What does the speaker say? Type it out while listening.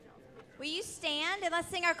Will you stand and let's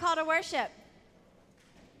sing our call to worship?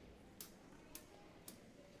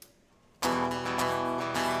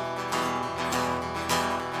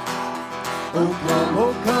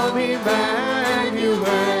 Oh come, Emmanuel,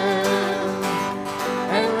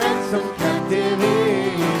 and ransom captive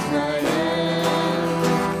Israel,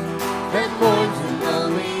 and mourn to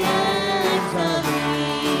lonely Anthony,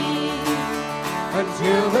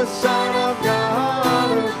 until the Son of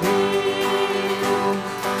God appears.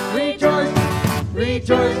 Rejoice,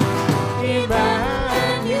 rejoice,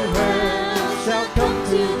 Emmanuel shall come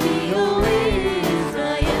to thee, O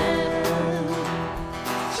Israel,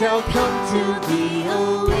 shall come to thee,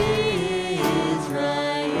 O Israel.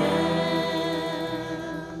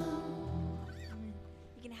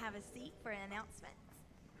 You can have a seat for an announcement.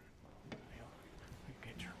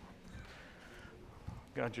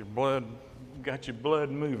 Got your blood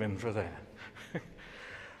moving for that.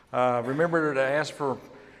 Remember to ask for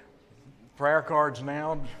prayer cards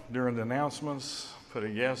now during the announcements. Put a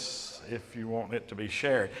yes if you want it to be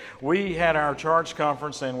shared. We had our church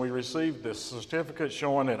conference and we received this certificate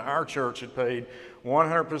showing that our church had paid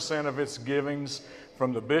 100% of its givings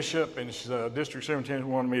from the bishop, and district superintendent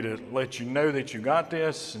wanted me to let you know that you got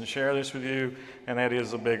this and share this with you, and that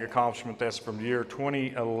is a big accomplishment. That's from the year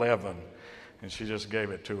 2011, and she just gave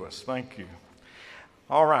it to us. Thank you.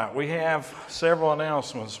 All right, we have several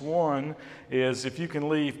announcements. One is if you can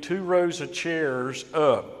leave 2 rows of chairs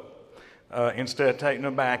up instead of taking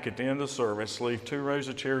them back at the end of the service, leave 2 rows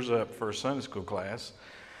of chairs up for a Sunday school class.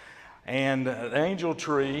 And the angel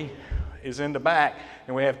tree is in the back,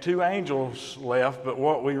 and we have 2 angels left, but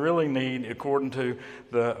what we really need, according to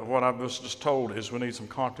what I was just told, is we need some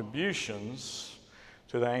contributions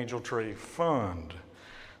to the angel tree fund.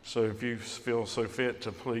 So if you feel so fit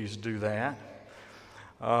to please do that.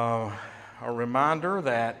 A reminder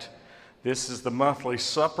that this is the monthly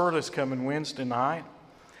supper that's coming Wednesday night.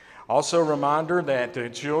 Also a reminder that the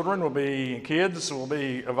kids will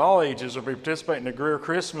be of all ages will be participating in the Greer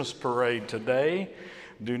Christmas Parade today.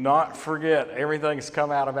 Do not forget, everything's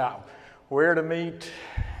come out about where to meet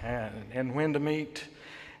and when to meet.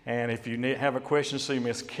 And if you have a question, see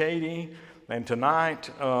Miss Katie. And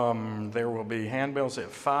tonight there will be handbells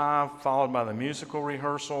at 5, followed by the musical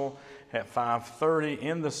rehearsal at 5:30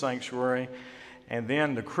 in the sanctuary. And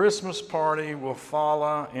then the Christmas party will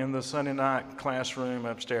follow in the Sunday night classroom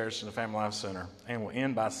upstairs in the Family Life Center and will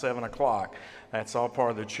end by 7 o'clock. That's all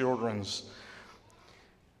part of the children's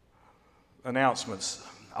announcements.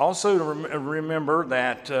 Also, to remember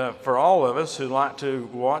that for all of us who like to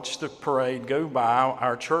watch the parade go by,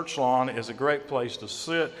 our church lawn is a great place to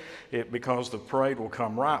sit because the parade will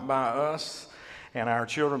come right by us, and our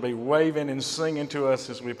children will be waving and singing to us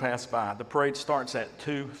as we pass by. The parade starts at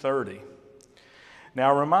 2:30.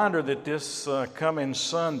 Now, a reminder that this coming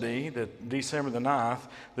Sunday, December the 9th,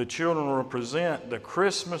 the children will present the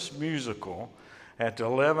Christmas musical at the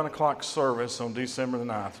 11 o'clock service on December the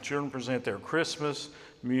 9th. The children present their Christmas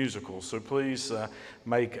musical, so please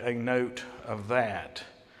make a note of that.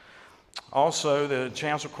 Also, the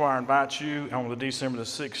Chancel Choir invites you on the December the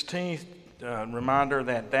 16th. Reminder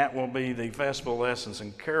that will be the Festival Lessons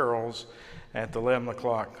and Carols at the 11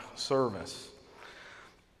 o'clock service.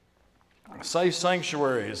 Safe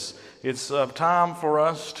Sanctuaries. It's time for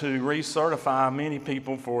us to recertify many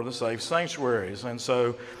people for the Safe Sanctuaries. And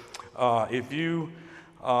so if you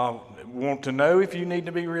want to know if you need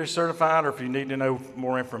to be recertified or if you need to know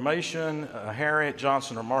more information, Harriet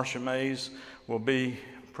Johnson or Marcia Mays will be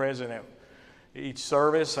present at each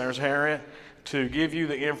service. There's Harriet to give you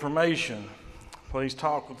the information. Please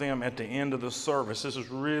talk with them at the end of the service. This is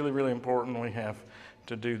really, really important. We have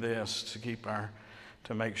to do this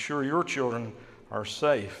to make sure your children are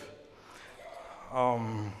safe.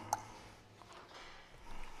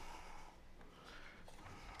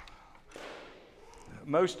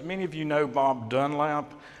 Many of you know Bob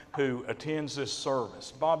Dunlap, who attends this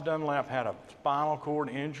service. Bob Dunlap had a spinal cord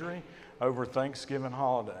injury over Thanksgiving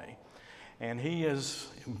holiday, and he is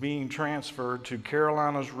being transferred to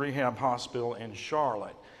Carolina's Rehab Hospital in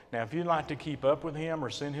Charlotte. Now, if you'd like to keep up with him or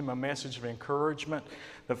send him a message of encouragement,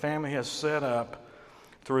 the family has set up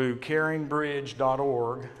through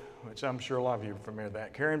caringbridge.org, which I'm sure a lot of you are familiar with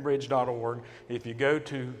that, caringbridge.org. If you go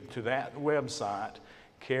to that website,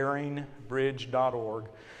 caringbridge.org,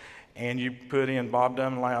 and you put in Bob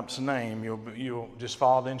Dunlap's name, you'll just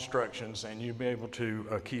follow the instructions, and you'll be able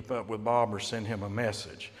to keep up with Bob or send him a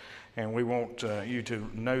message. And we want you to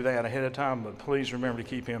know that ahead of time, but please remember to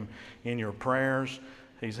keep him in your prayers.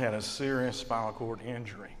 He's had a serious spinal cord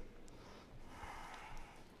injury.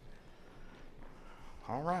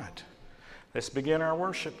 All right, let's begin our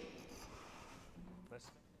worship.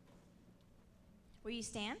 Will you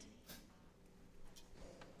stand?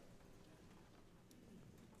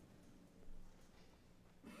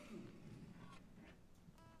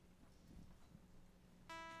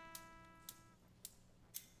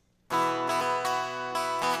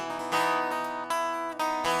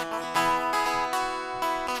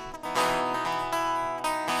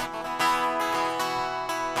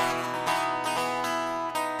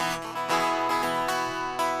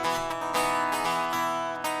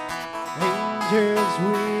 Angels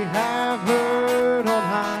we have heard on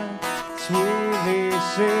high, sweetly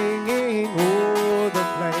singing o'er the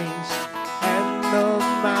plains, and the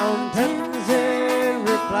mountains in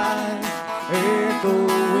reply,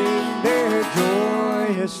 echoing their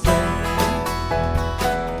joyous strain.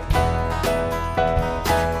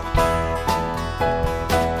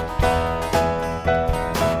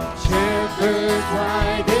 Shepherds,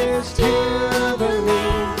 why this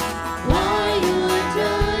jubilee? Why your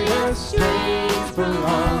joyous strains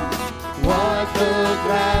prolong? What the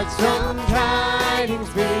gladsome tidings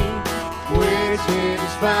be, which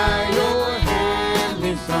inspire your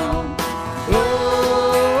heavenly song?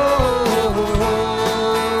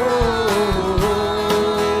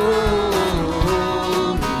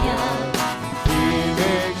 In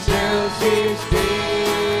excelsis Deo.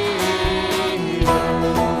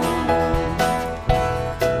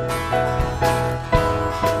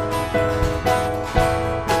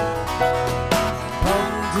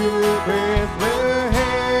 Come to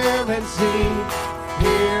Bethlehem and see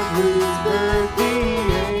him whose birth the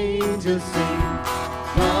angels sing.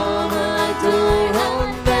 Come adore on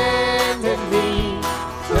bended knee,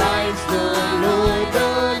 Christ the Lord,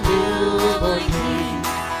 the newborn King.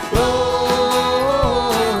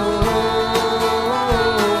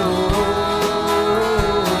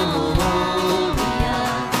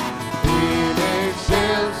 In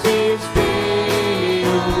excelsis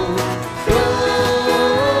Deo.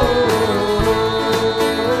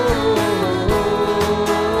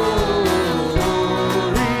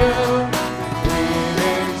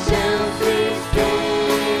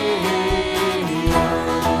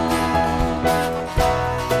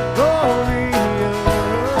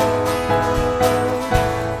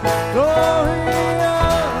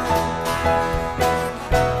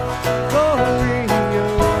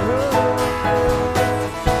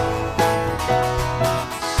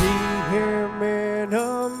 See him in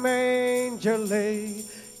a manger lay,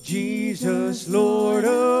 Jesus, Lord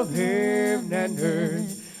of heaven and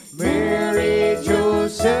earth. Mary,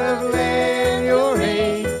 Joseph, lend your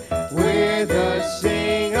aid, with us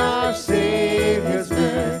sing our Savior's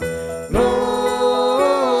birth.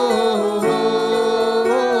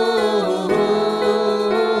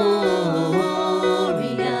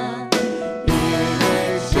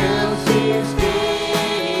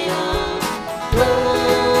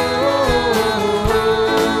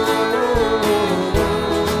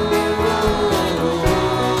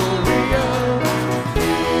 Gloria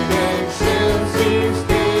in excelsis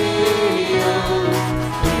Deo.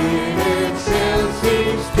 In excelsis Deo. In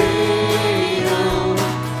excelsis Deo.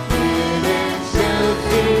 In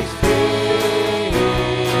excelsis Deo.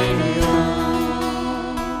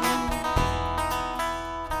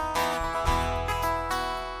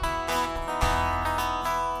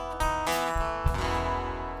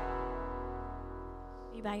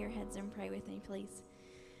 You bow your heads and pray with me, please.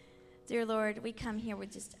 Dear Lord, we come here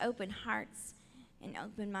with just open hearts and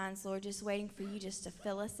open minds, Lord, just waiting for you just to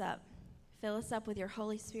fill us up. Fill us up with your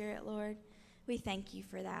Holy Spirit, Lord. We thank you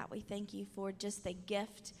for that. We thank you for just the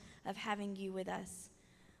gift of having you with us.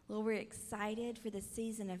 Lord, we're excited for the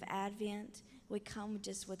season of Advent. We come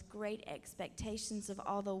just with great expectations of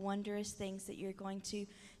all the wondrous things that you're going to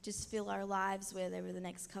just fill our lives with over the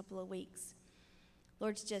next couple of weeks.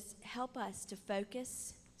 Lord, just help us to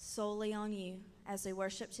focus solely on you as we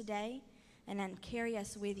worship today, and then carry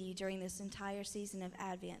us with you during this entire season of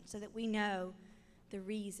Advent so that we know the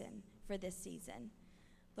reason for this season.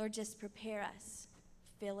 Lord, just prepare us,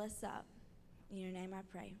 fill us up. In your name I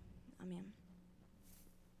pray. Amen.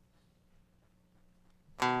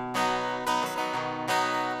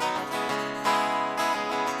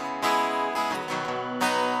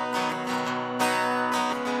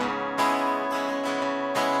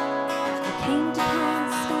 It came to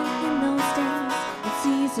pass back in those days that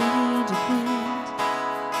Caesar he decreed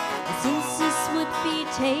the census would be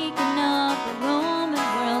taken of the Roman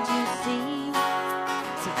world, you see.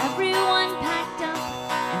 So everyone packed up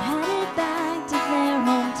and headed back to their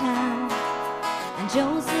hometown. And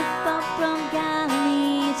Joseph up from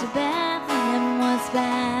Galilee to Bethlehem was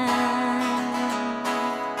bound.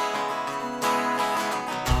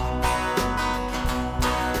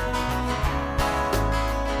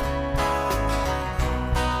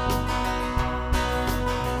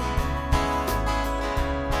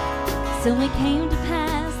 So it came to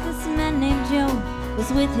pass, this man named Joe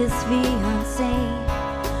was with his fiancée.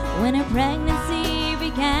 When her pregnancy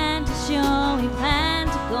began to show, he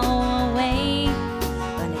planned to go away.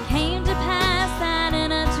 But it came to pass that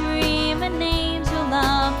in a dream, an angel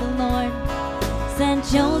of the Lord said,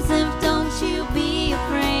 Joseph, don't you be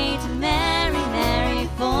afraid to marry Mary,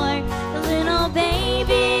 for the little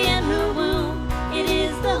baby in her womb, it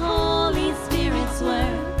is the Holy Spirit's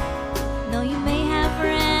word. Though you may have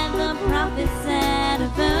read the prophet said a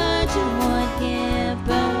virgin would give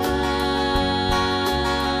birth.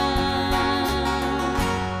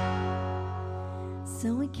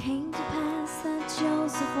 So it came to pass that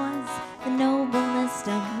Joseph was the noblest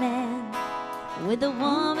of men, with a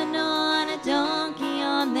woman on a donkey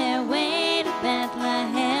on their way to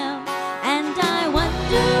Bethlehem. And I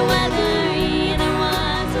wonder whether either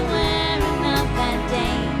was aware enough that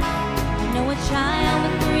day to know a child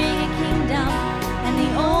would bring a kingdom, and the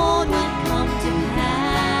old would come to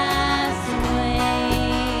pass away.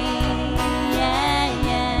 Yeah,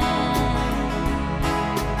 yeah.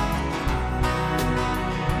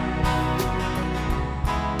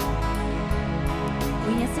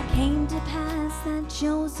 Well, yes, it came to pass that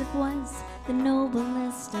Joseph was the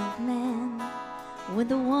noblest of men,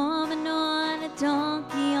 with a woman on a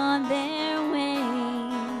donkey on their way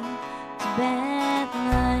to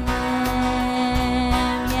Bethlehem.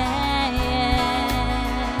 Yeah, yeah.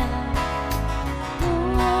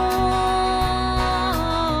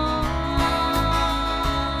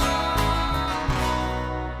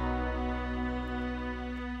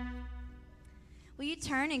 Will you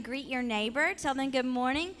turn and greet your neighbor? Tell them good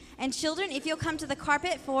morning. And children, if you'll come to the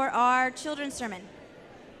carpet for our children's sermon.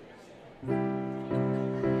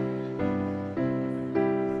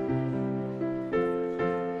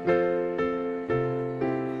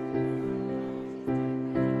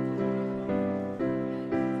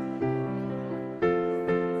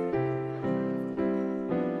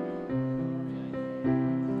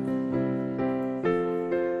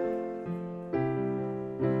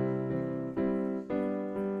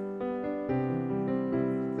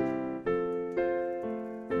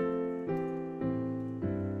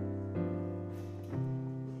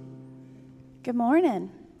 Good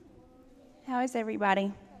morning. How is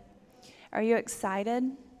everybody? Are you excited?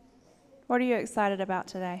 What are you excited about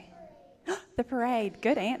today? The parade.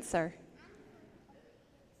 Good answer.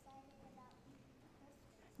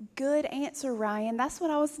 Good answer, Ryan. That's what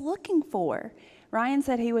I was looking for. Ryan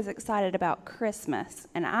said he was excited about Christmas,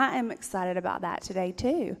 and I am excited about that today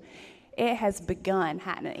too. It has begun,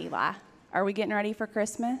 hadn't it, Eli? Are we getting ready for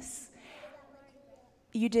Christmas?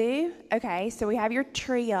 You do? Okay, so we have your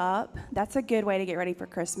tree up. That's a good way to get ready for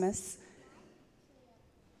Christmas.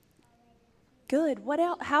 Good. What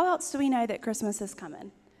else? How else do we know that Christmas is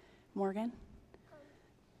coming? Morgan?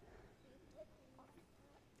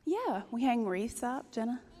 Yeah, we hang wreaths up,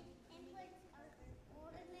 Jenna.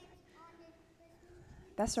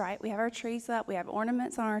 That's right. We have our trees up. We have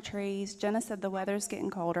ornaments on our trees. Jenna said the weather's getting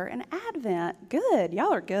colder. And Advent. Good.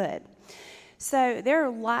 Y'all are good. So there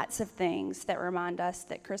are lots of things that remind us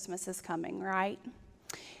that Christmas is coming, right?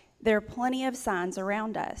 There are plenty of signs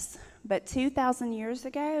around us. But 2,000 years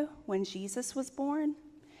ago, when Jesus was born,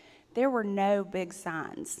 there were no big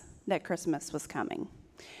signs that Christmas was coming.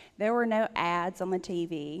 There were no ads on the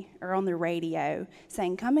TV or on the radio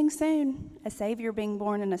saying, coming soon, a Savior being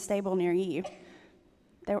born in a stable near you.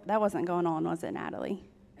 That wasn't going on, was it, Natalie?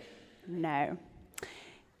 No.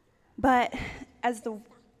 But as the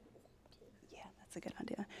That's a good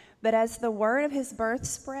idea. But as the word of his birth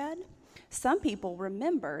spread, some people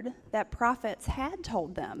remembered that prophets had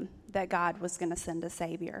told them that God was going to send a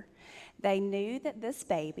Savior. They knew that this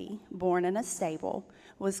baby, born in a stable,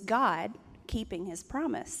 was God keeping his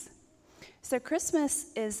promise. So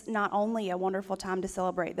Christmas is not only a wonderful time to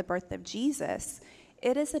celebrate the birth of Jesus,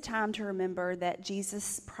 it is a time to remember that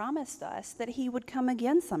Jesus promised us that he would come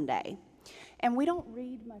again someday. And we don't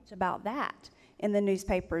read much about that in the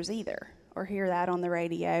newspapers either, or hear that on the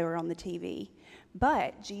radio or on the TV.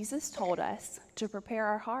 But Jesus told us to prepare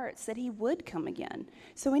our hearts that he would come again.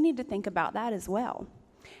 So we need to think about that as well.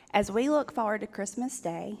 As we look forward to Christmas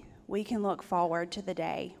Day, we can look forward to the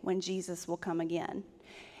day when Jesus will come again.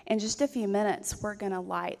 In just a few minutes, we're going to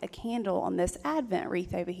light a candle on this Advent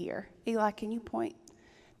wreath over here. Eli, can you point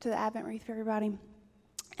to the Advent wreath for everybody?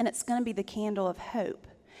 And it's going to be the candle of hope.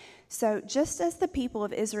 So just as the people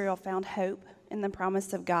of Israel found hope in the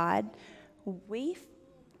promise of God, we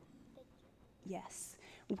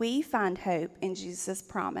find hope in Jesus'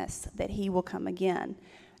 promise that he will come again.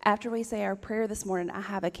 After we say our prayer this morning, I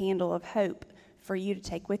have a candle of hope for you to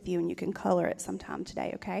take with you, and you can color it sometime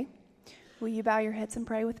today, okay? Will you bow your heads and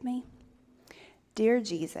pray with me? Dear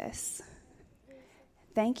Jesus,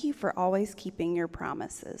 thank you for always keeping your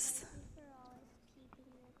promises.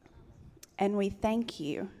 And we thank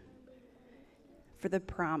you for the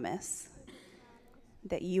promise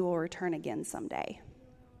that you will return again someday.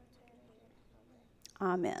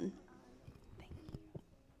 Amen.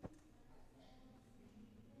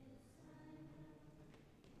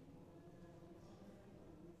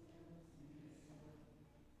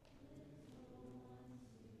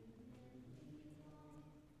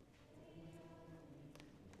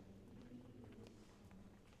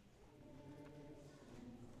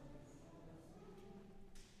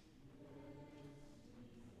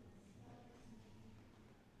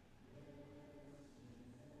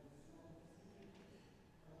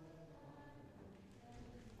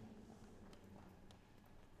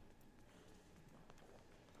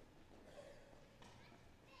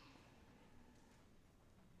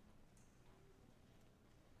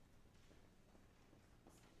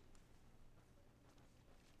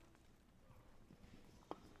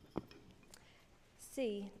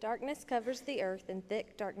 See, darkness covers the earth, and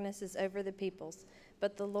thick darkness is over the peoples.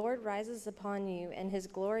 But the Lord rises upon you, and his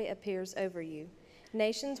glory appears over you.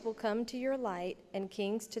 Nations will come to your light, and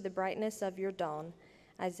kings to the brightness of your dawn.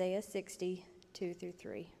 Isaiah 60,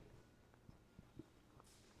 2-3.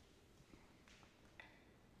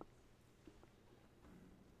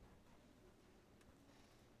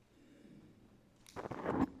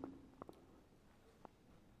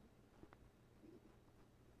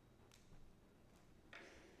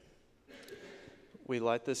 We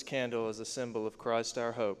light this candle as a symbol of Christ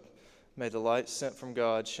our hope. May the light sent from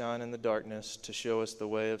God shine in the darkness to show us the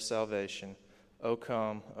way of salvation. O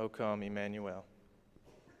come, Emmanuel.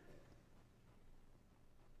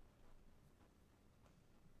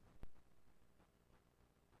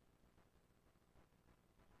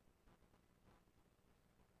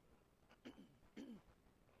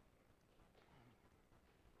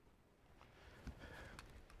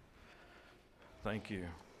 Thank you.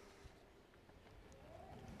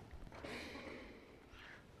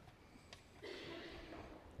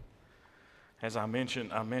 As I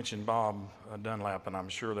mentioned Bob Dunlap, and I'm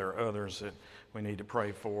sure there are others that we need to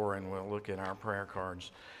pray for, and we'll look at our prayer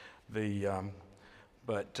cards.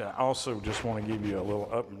 But I also just want to give you a little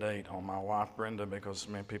update on my wife, Brenda, because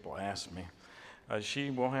many people ask me.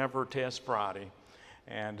 She will have her test Friday,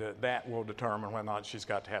 and that will determine whether or not she's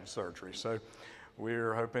got to have surgery. So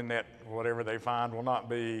we're hoping that whatever they find will not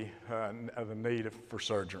be the need for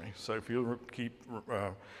surgery. So if you'll keep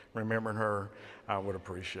remembering her, I would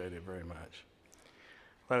appreciate it very much.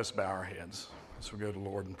 Let us bow our heads as we go to the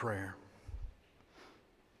Lord in prayer.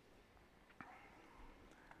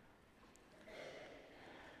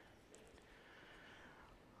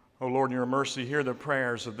 O Lord, in your mercy, hear the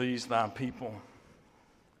prayers of these thy people.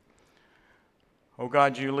 O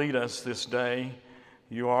God, you lead us this day.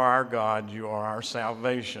 You are our God. You are our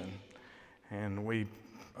salvation. And we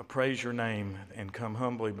praise your name and come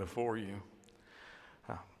humbly before you.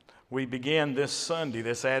 We begin this Sunday,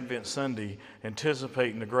 this Advent Sunday,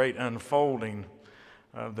 anticipating the great unfolding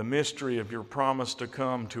of the mystery of your promise to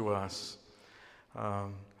come to us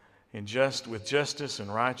with justice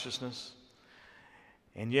and righteousness.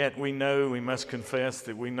 And yet we must confess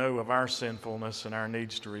that we know of our sinfulness and our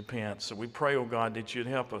needs to repent. So we pray, O God, that you'd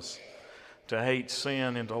help us to hate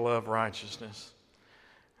sin and to love righteousness.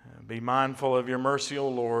 Be mindful of your mercy, O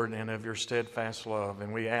Lord, and of your steadfast love.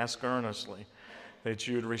 And we ask earnestly that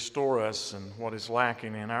you would restore us and what is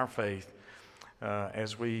lacking in our faith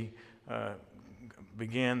as we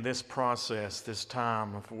begin this process, this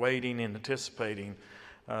time of waiting and anticipating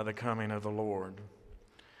the coming of the Lord.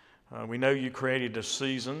 We know you created the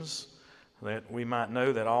seasons that we might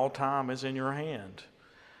know that all time is in your hand.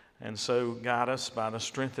 And so guide us by the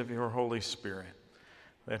strength of your Holy Spirit,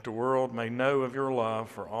 that the world may know of your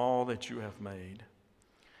love for all that you have made.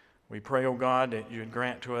 We pray, O God, that you would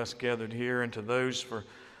grant to us gathered here and to those for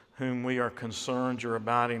whom we are concerned your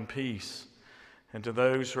abiding peace. And to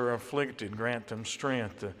those who are afflicted, grant them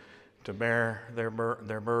strength to bear their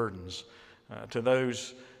burdens. To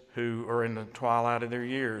those who are in the twilight of their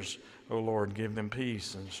years, O Lord, give them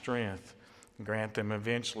peace and strength. And grant them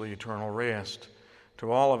eventually eternal rest.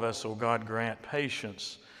 To all of us, O God, grant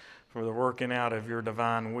patience for the working out of your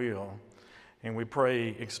divine will. And we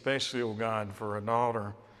pray especially, O God, for a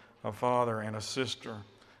daughter, a father, and a sister.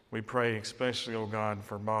 We pray especially, O God,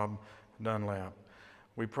 for Bob Dunlap.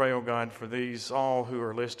 We pray, O God, for these all who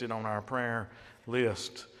are listed on our prayer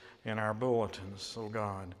list in our bulletins, O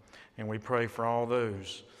God. And we pray for all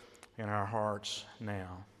those in our hearts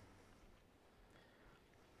now.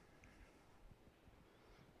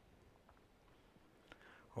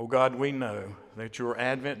 O Oh God, we know that your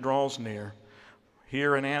advent draws near.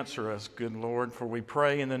 Hear and answer us, good Lord, for we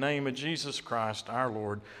pray in the name of Jesus Christ, our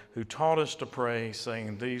Lord, who taught us to pray,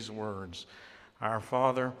 saying these words, Our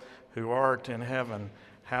Father, who art in heaven,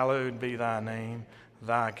 hallowed be thy name.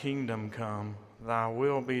 Thy kingdom come, thy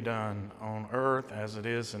will be done on earth as it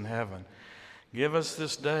is in heaven. Give us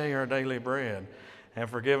this day our daily bread, and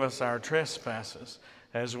forgive us our trespasses,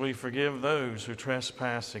 as we forgive those who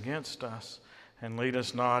trespass against us. And lead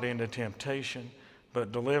us not into temptation,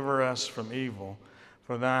 but deliver us from evil.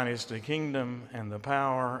 For thine is the kingdom and the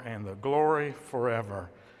power and the glory forever.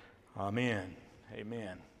 Amen.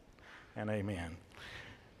 Amen. And amen.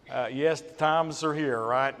 Yes, the times are here,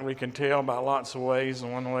 right? We can tell by lots of ways.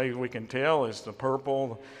 And one way we can tell is the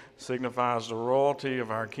purple signifies the royalty of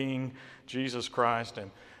our King, Jesus Christ. And,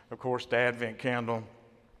 of course, the Advent candle.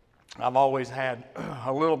 I've always had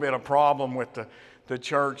a little bit of problem with the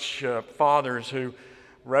church fathers who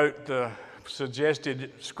wrote the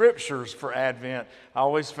suggested scriptures for Advent. I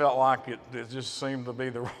always felt like it just seemed to be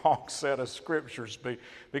the wrong set of scriptures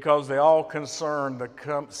because they all concern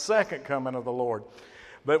the second coming of the Lord.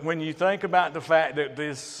 But when you think about the fact that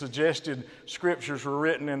these suggested scriptures were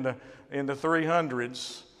written in the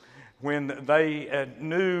 300s, when they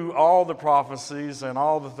knew all the prophecies and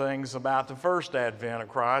all the things about the first advent of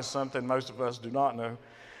Christ, something most of us do not know,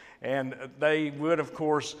 and they would, of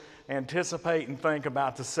course, anticipate and think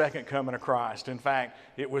about the second coming of Christ. In fact,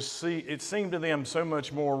 it seemed to them so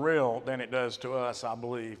much more real than it does to us, I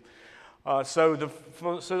believe. So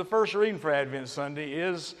the first reading for Advent Sunday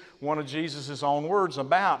is one of Jesus' own words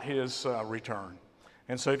about his return.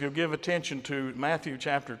 And so if you'll give attention to Matthew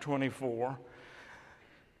chapter 24,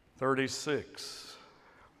 36.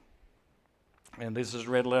 And this is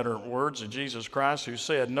red letter words of Jesus Christ, who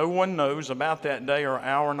said, No one knows about that day or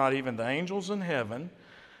hour, not even the angels in heaven,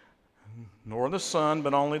 nor the Son,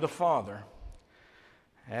 but only the Father.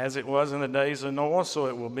 As it was in the days of Noah, so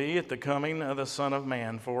it will be at the coming of the Son of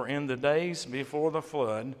Man. For in the days before the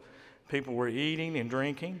flood, people were eating and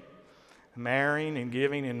drinking, marrying and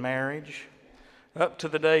giving in marriage, up to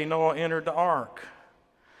the day Noah entered the ark.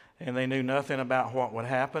 And they knew nothing about what would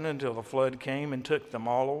happen until the flood came and took them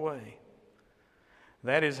all away.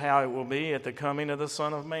 That is how it will be at the coming of the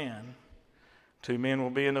Son of Man. 2 men will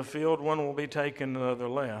be in the field, one will be taken, the other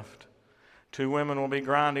left. 2 women will be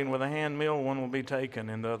grinding with a hand mill, one will be taken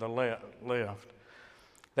and the other left.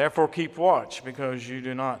 Therefore keep watch, because you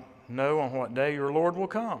do not know on what day your Lord will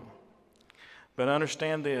come. But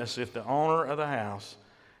understand this, if the owner of the house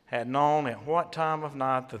had known at what time of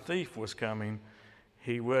night the thief was coming,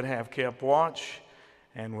 he would have kept watch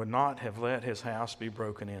and would not have let his house be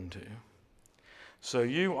broken into. So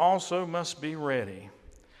you also must be ready,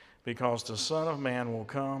 because the Son of Man will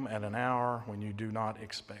come at an hour when you do not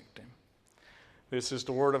expect him. This is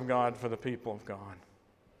the word of God for the people of God.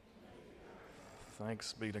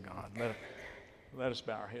 Thanks be to God. Let us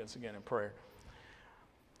bow our heads again in prayer.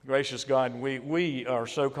 Gracious God, we are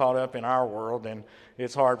so caught up in our world, and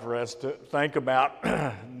it's hard for us to think about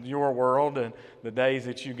your world and the days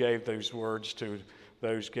that you gave those words to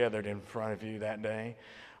those gathered in front of you that day.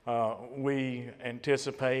 We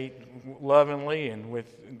anticipate lovingly and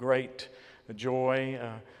with great joy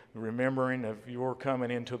remembering of your coming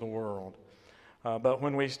into the world. But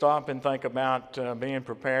when we stop and think about being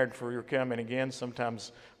prepared for your coming again,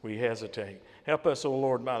 sometimes we hesitate. Help us, O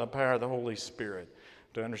Lord, by the power of the Holy Spirit,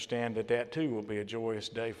 to understand that too will be a joyous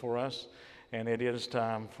day for us, and it is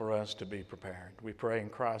time for us to be prepared. We pray in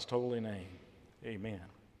Christ's holy name. Amen.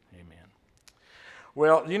 Amen.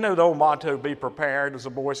 Well, you know the old motto, be prepared, is a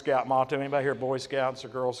Boy Scout motto. Anybody here Boy Scouts or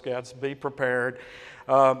Girl Scouts? Be prepared.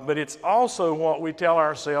 But it's also what we tell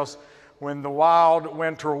ourselves when the wild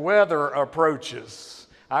winter weather approaches.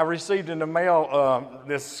 I received in the mail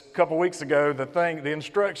this couple weeks ago the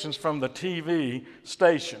instructions from the TV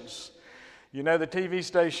stations. You know, the TV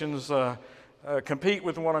stations compete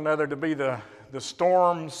with one another to be the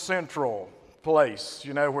storm central place,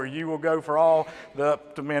 you know, where you will go for all the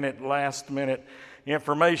up-to-minute, last-minute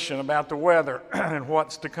information about the weather and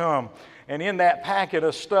what's to come. And in that packet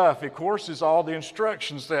of stuff, of course, is all the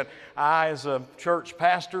instructions that I, as a church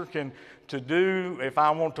pastor, can to do if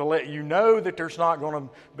I want to let you know that there's not going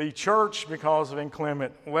to be church because of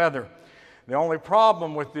inclement weather. The only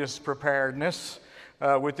problem with this preparedness,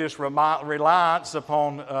 with this reliance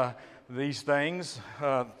upon these things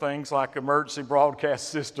like emergency broadcast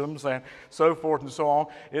systems and so forth and so on,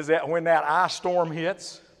 is that when that ice storm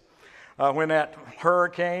hits, when that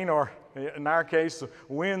hurricane, or in our case, the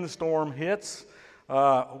windstorm hits,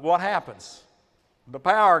 what happens? The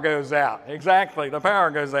power goes out. Exactly, the power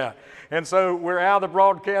goes out. And so we're out of the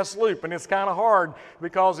broadcast loop, and it's kind of hard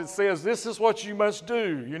because it says this is what you must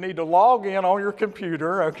do. You need to log in on your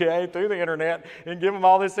computer, okay, through the internet and give them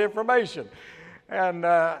all this information. And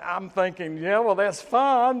I'm thinking, yeah, well, that's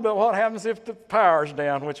fine, but what happens if the power's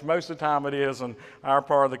down, which most of the time it is in our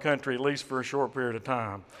part of the country, at least for a short period of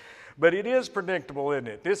time. But it is predictable, isn't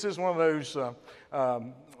it? This is one of those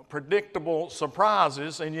predictable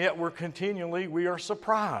surprises, and yet we are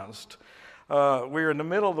surprised. We're in the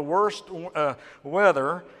middle of the worst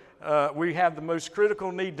weather. We have the most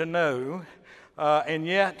critical need to know, and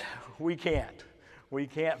yet we can't. We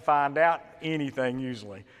can't find out anything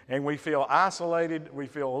usually. And we feel isolated, we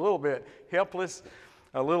feel a little bit helpless,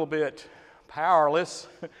 a little bit powerless,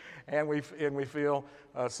 and we feel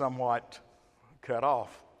somewhat cut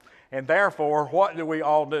off. And therefore, what do we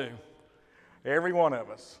all do? Every one of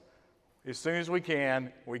us. As soon as we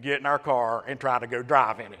can, we get in our car and try to go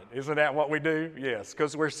drive in it. Isn't that what we do? Yes,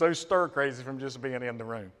 because we're so stir crazy from just being in the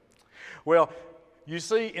room. Well, you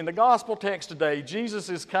see, in the gospel text today, Jesus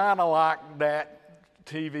is kind of like that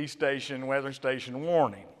TV station, weather station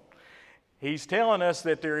warning. He's telling us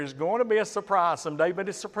that there is going to be a surprise someday, but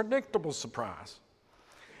it's a predictable surprise.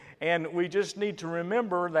 And we just need to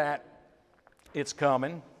remember that it's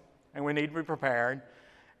coming, and we need to be prepared,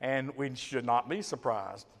 and we should not be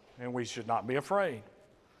surprised, and we should not be afraid.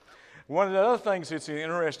 One of the other things that's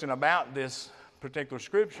interesting about this particular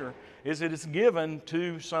scripture is that it's given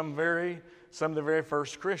to some of the very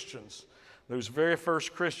first Christians, those very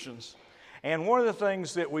first Christians. And one of the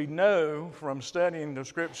things that we know from studying the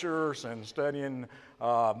scriptures and studying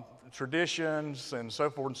traditions and so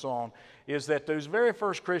forth and so on is that those very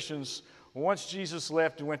first Christians, once Jesus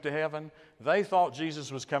left and went to heaven, they thought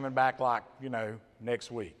Jesus was coming back next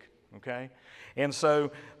week, okay? And so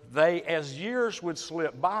as years would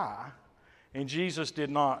slip by and Jesus did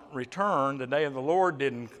not return, the day of the Lord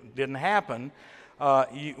didn't happen,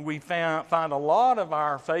 we find a lot of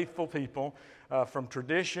our faithful people from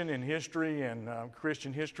tradition and history and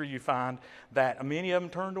Christian history, you find that many of them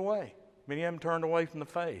turned away. Many of them turned away from the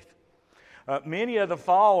faith. Many of the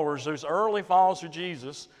followers, those early followers of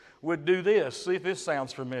Jesus, would do this. See if this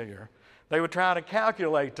sounds familiar. They would try to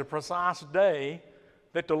calculate the precise day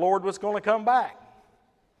that the Lord was going to come back.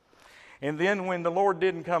 And then when the Lord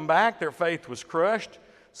didn't come back, their faith was crushed.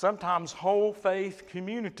 Sometimes whole faith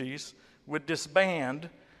communities would disband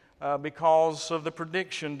because of the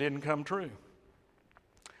prediction didn't come true.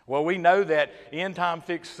 Well, we know that end-time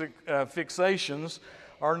fixations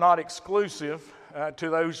are not exclusive to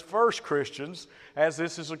those first Christians, as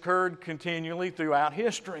this has occurred continually throughout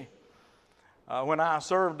history. When I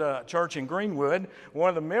served a church in Greenwood, one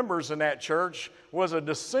of the members in that church was a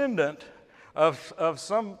descendant of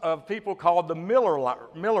people called the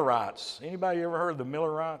Millerites. Anybody ever heard of the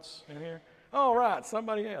Millerites in here? Oh, right,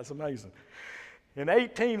 somebody has. Amazing. In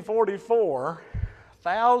 1844,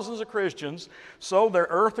 thousands of Christians sold their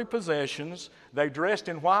earthly possessions. They dressed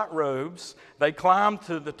in white robes. They climbed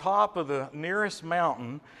to the top of the nearest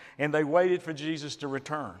mountain, and they waited for Jesus to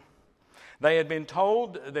return. They had been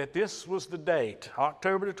told that this was the date,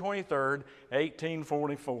 October the 23rd,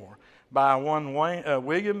 1844, by one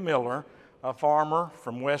William Miller, a farmer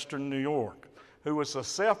from western New York, who was a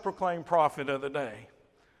self-proclaimed prophet of the day.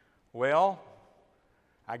 Well,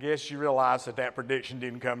 I guess you realize that prediction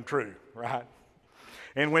didn't come true, right?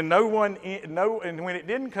 And when when it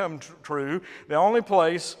didn't come true, the only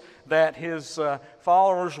place that his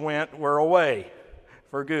followers went were away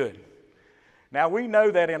for good. Now we know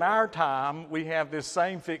that in our time we have this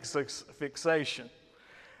same fixation.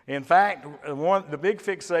 In fact, the big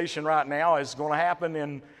fixation right now is going to happen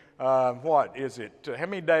in what is it? How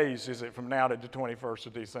many days is it from now to the 21st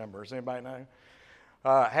of December? Does anybody know?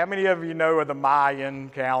 How many of you know of the Mayan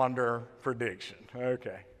calendar prediction?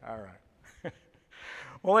 Okay, all right.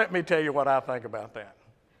 Well, let me tell you what I think about that.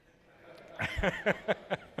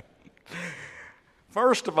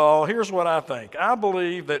 First of all, here's what I think. I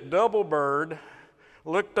believe that Double Bird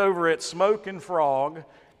looked over at Smoking Frog,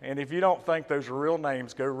 and if you don't think those are real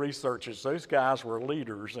names, go research it. Those guys were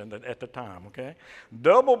leaders at the time, okay?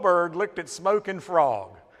 Double Bird looked at Smoking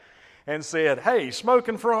Frog and said, "Hey,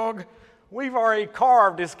 Smoking Frog, we've already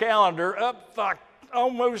carved this calendar up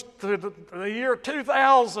almost to the year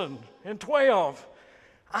 2012.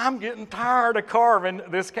 I'm getting tired of carving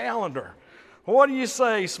this calendar. What do you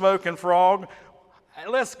say, Smoking Frog?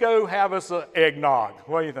 Let's go have us an eggnog.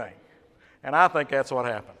 What do you think?" And I think that's what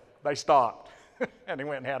happened. They stopped, and they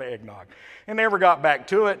went and had an eggnog. And never got back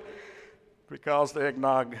to it because the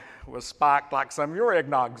eggnog was spiked like some of your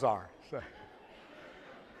eggnogs are. So.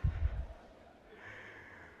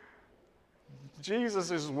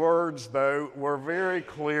 Jesus' words, though, were very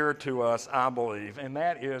clear to us, I believe, and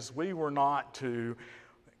that is we were not to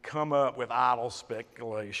come up with idle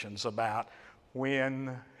speculations about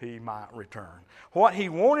when he might return. What he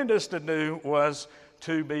wanted us to do was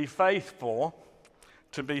to be faithful,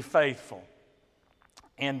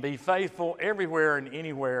 and be faithful everywhere and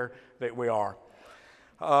anywhere that we are.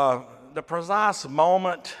 The precise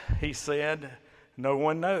moment, he said, no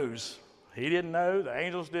one knows. He didn't know, the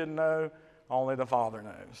angels didn't know, only the Father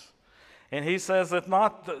knows. And he says it's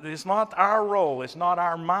not our role, it's not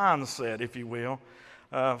our mindset, if you will,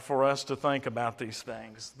 for us to think about these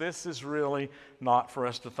things. This is really not for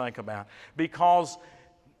us to think about. Because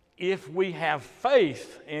if we have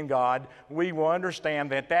faith in God, we will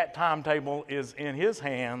understand that that timetable is in His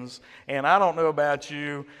hands. And I don't know about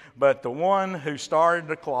you, but the one who started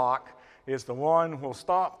the clock is the one who will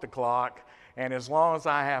stop the clock. And as long as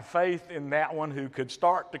I have faith in that one who could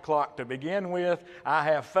start the clock to begin with, I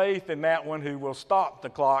have faith in that one who will stop the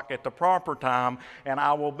clock at the proper time, and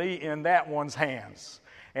I will be in that one's hands.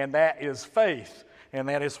 And that is faith, and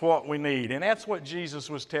that is what we need. And that's what Jesus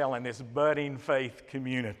was telling this budding faith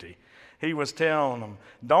community. He was telling them,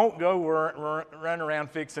 don't go run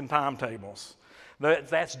around fixing timetables.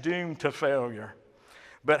 That's doomed to failure.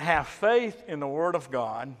 But have faith in the Word of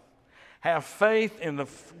God. Have faith in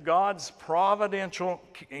God's providential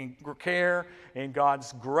care and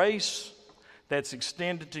God's grace that's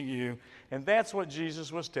extended to you. And that's what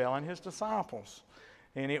Jesus was telling his disciples.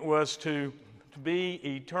 And it was to be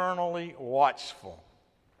eternally watchful,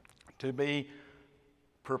 to be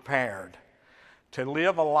prepared, to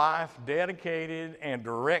live a life dedicated and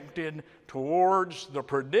directed towards the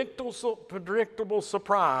predictable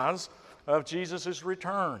surprise of Jesus'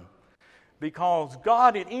 return. Because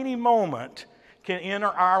God at any moment can enter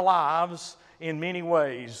our lives in many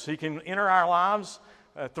ways. He can enter our lives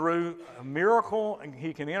through a miracle, and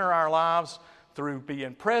He can enter our lives through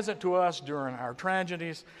being present to us during our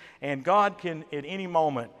tragedies, and God can at any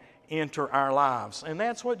moment enter our lives. And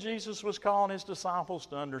that's what Jesus was calling His disciples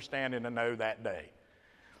to understand and to know that day.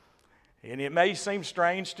 And it may seem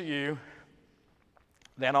strange to you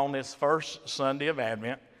that on this first Sunday of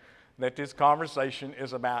Advent, that this conversation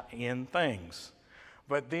is about end things.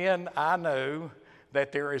 But then I know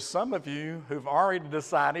that there is some of you who've already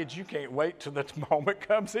decided you can't wait till the moment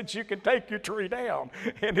comes that you can take your tree down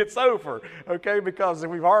and it's over, okay? Because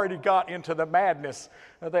we've already got into the madness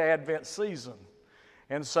of the Advent season.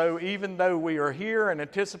 And so even though we are here and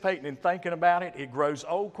anticipating and thinking about it, it grows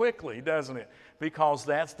old quickly, doesn't it? Because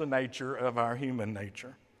that's the nature of our human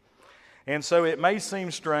nature. And so it may seem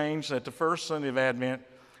strange that the first Sunday of Advent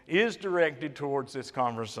is directed towards this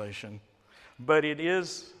conversation, but it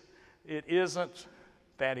isn't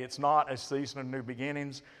that it's not a season of new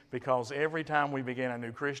beginnings, because every time we begin a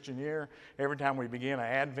new Christian year, every time we begin an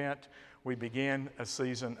Advent, we begin a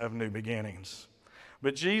season of new beginnings.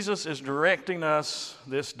 But Jesus is directing us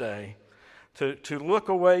this day to look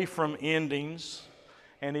away from endings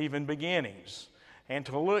and even beginnings, and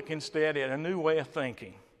to look instead at a new way of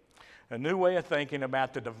thinking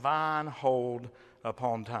about the divine hold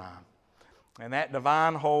upon time. And that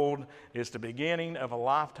divine hold is the beginning of a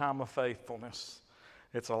lifetime of faithfulness.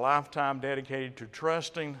 It's a lifetime dedicated to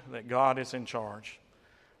trusting that God is in charge,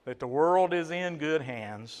 that the world is in good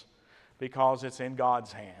hands because it's in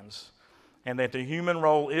God's hands, and that the human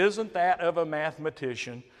role isn't that of a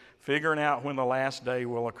mathematician figuring out when the last day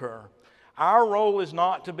will occur. Our role is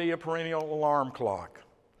not to be a perennial alarm clock.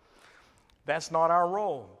 That's not our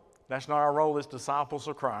role. That's not our role as disciples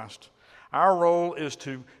of Christ. Our role is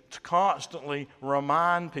to constantly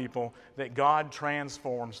remind people that God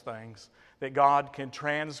transforms things, that God can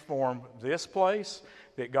transform this place,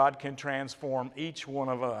 that God can transform each one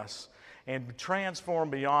of us, and transform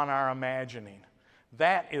beyond our imagining.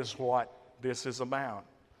 That is what this is about.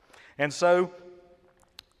 And so,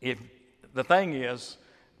 the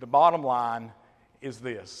bottom line is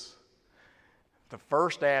this. The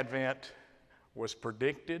first Advent was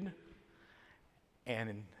predicted,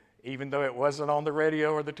 and even though it wasn't on the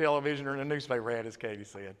radio or the television or the newspaper ad, as Katie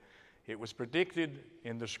said, it was predicted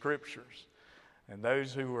in the Scriptures. And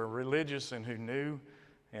those who were religious and who knew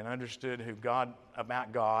and understood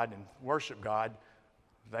about God and worshiped God,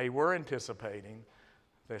 they were anticipating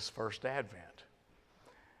this first Advent.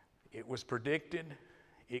 It was predicted,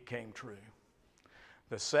 it came true.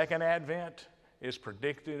 The second Advent is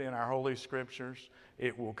predicted in our Holy Scriptures,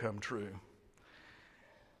 it will come true.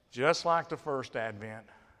 Just like the first Advent,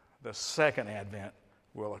 the second Advent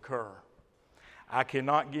will occur. I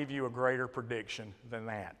cannot give you a greater prediction than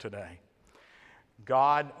that today.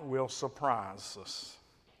 God will surprise us.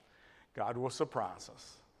 God will surprise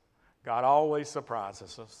us. God always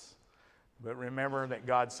surprises us, but remember that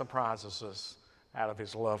God surprises us out of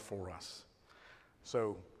his love for us.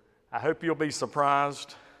 So I hope you'll be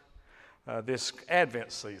surprised this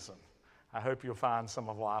Advent season. I hope you'll find some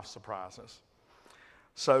of life's surprises.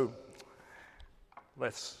 So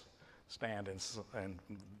let's stand and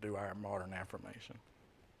do our modern affirmation.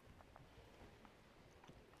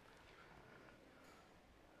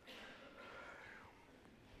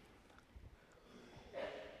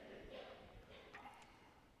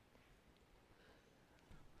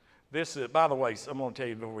 This is, by the way, I'm going to tell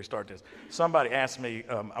you before we start this. Somebody asked me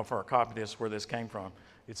for a copy of this, where this came from.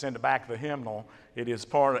 It's in the back of the hymnal. It is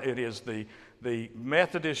the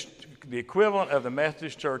Methodist, the equivalent of the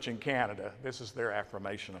Methodist Church in Canada. This is their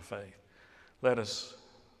affirmation of faith. Let us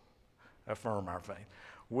affirm our faith.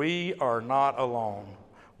 We are not alone.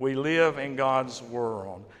 We live in God's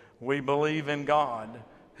world. We believe in God,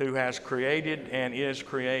 who has created and is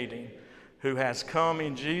creating, who has come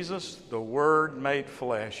in Jesus, the Word made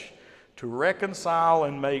flesh, to reconcile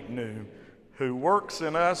and make new, who works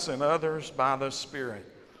in us and others by the Spirit.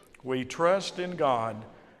 We trust in God.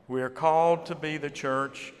 We are called to be the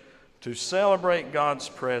church, to celebrate God's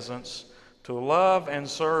presence, to love and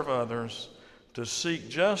serve others, to seek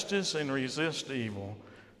justice and resist evil,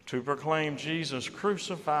 to proclaim Jesus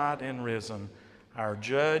crucified and risen, our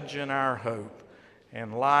judge and our hope,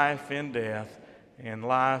 and life in death, and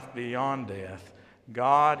life beyond death.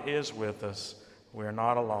 God is with us. We're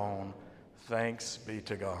not alone. Thanks be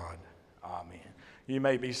to God. Amen. You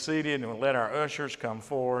may be seated, and we'll let our ushers come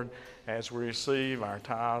forward as we receive our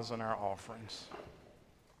tithes and our offerings.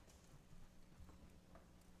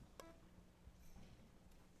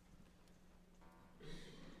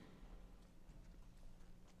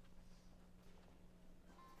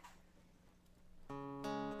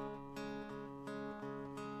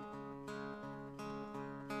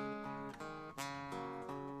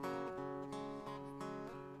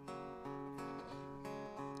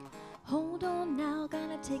 Hold on now,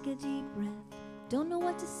 gotta take a deep breath. Don't know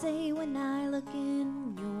what to say when I look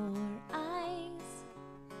in your eyes.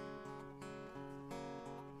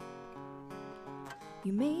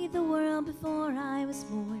 You made the world before I was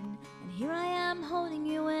born, and here I am holding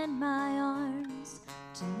you in my arms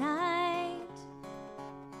tonight.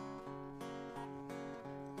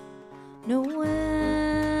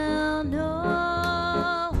 Noel,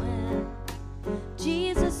 Noel,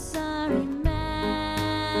 Jesus our Emmanuel.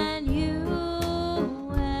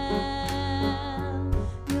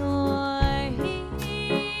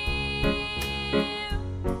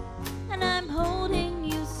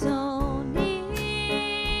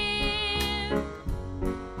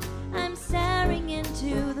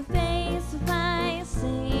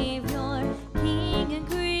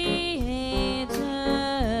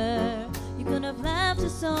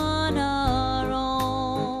 On our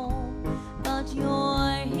own, but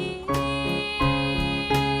you're here.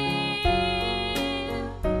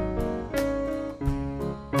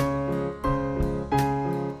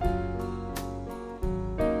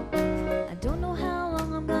 I don't know how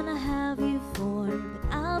long I'm gonna have you for,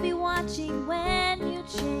 but I'll be watching when you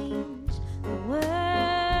change the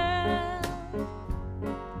world.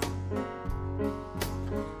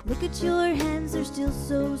 Look at your hands, they're still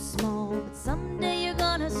so small, but someday you're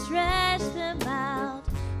gonna stretch them out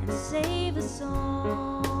and save us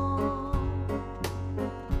all.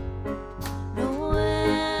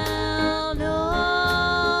 Noel,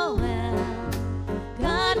 Noel,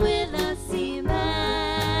 God with us, Emmanuel.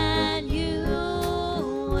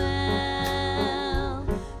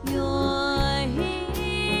 You're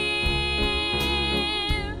here,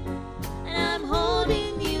 and I'm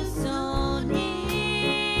holding you so near.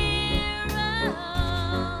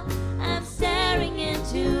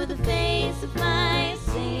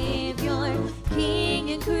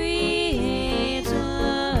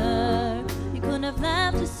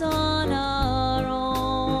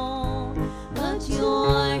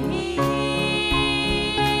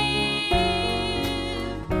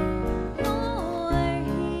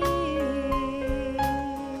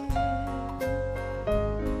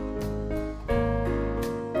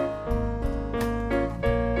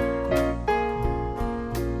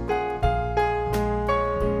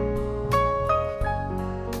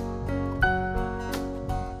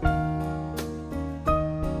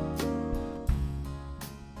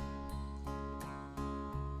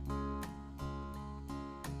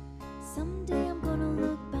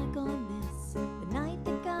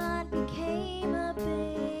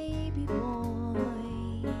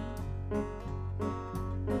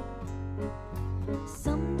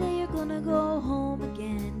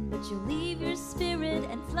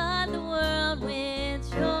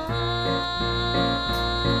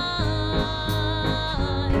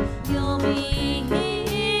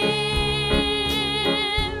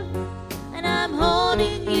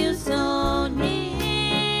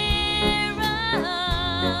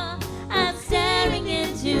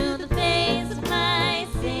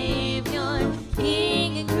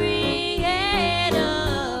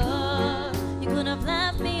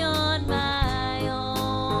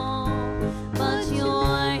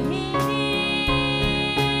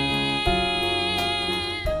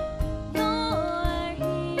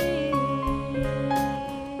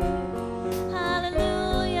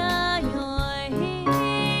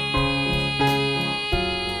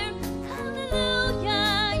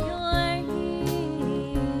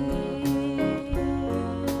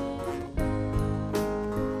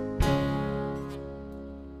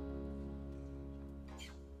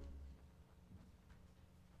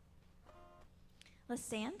 Let's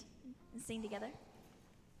stand and sing together.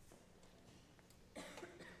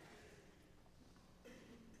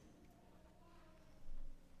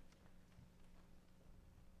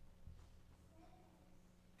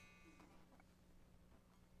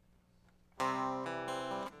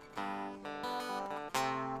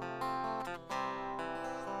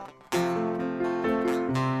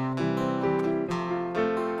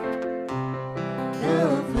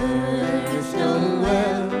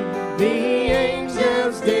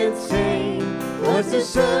 Was a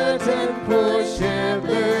certain poor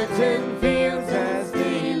shepherds in fields as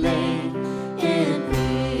they lay, in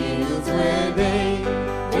fields where they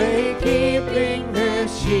lay keeping their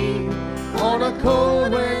sheep on a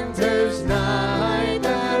cold winter's night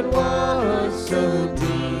that was so deep.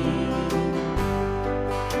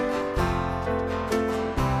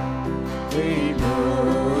 They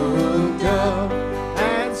looked up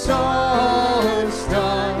and saw a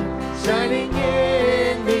star shining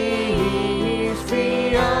in the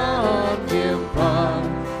beyond him far,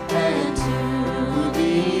 and to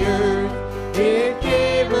the earth it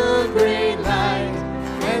gave a great light,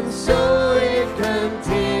 and so it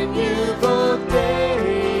continued both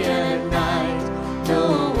day and night.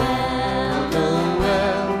 Noel,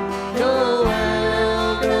 Noel,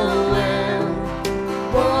 Noel, Noel,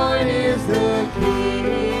 born is the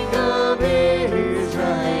King of Israel.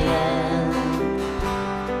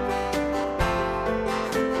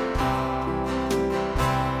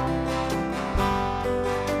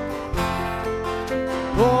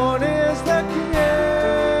 Born is the King.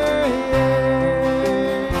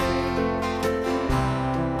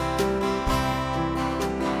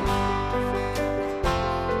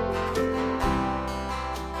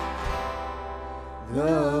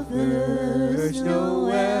 The first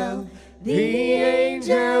Noel, the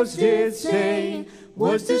angels did say,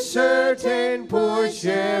 was to certain poor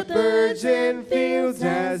shepherds in fields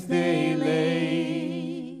as they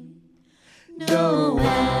lay. Noel,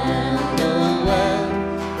 Noel,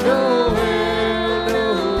 Noel,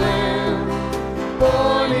 Noel,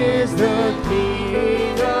 born is the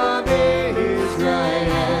King of Israel.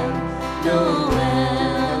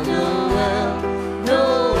 Noel, Noel,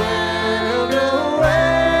 Noel, Noel,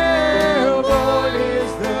 born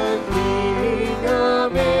is the King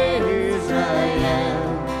of Israel.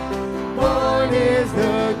 Born is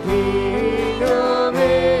the King of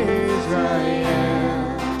Israel.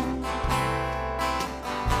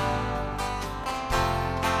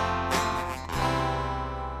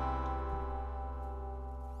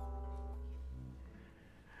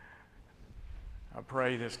 I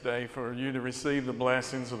pray this day for you to receive the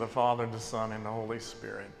blessings of the Father, the Son, and the Holy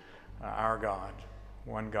Spirit, our God,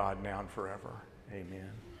 one God now and forever.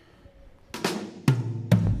 Amen.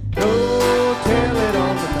 Go tell it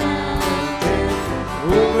on the mountain,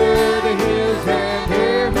 over the hills and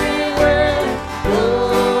everywhere. Go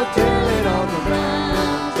tell it on the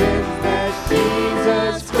mountain that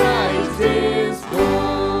Jesus Christ is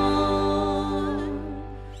born.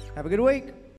 Have a good week.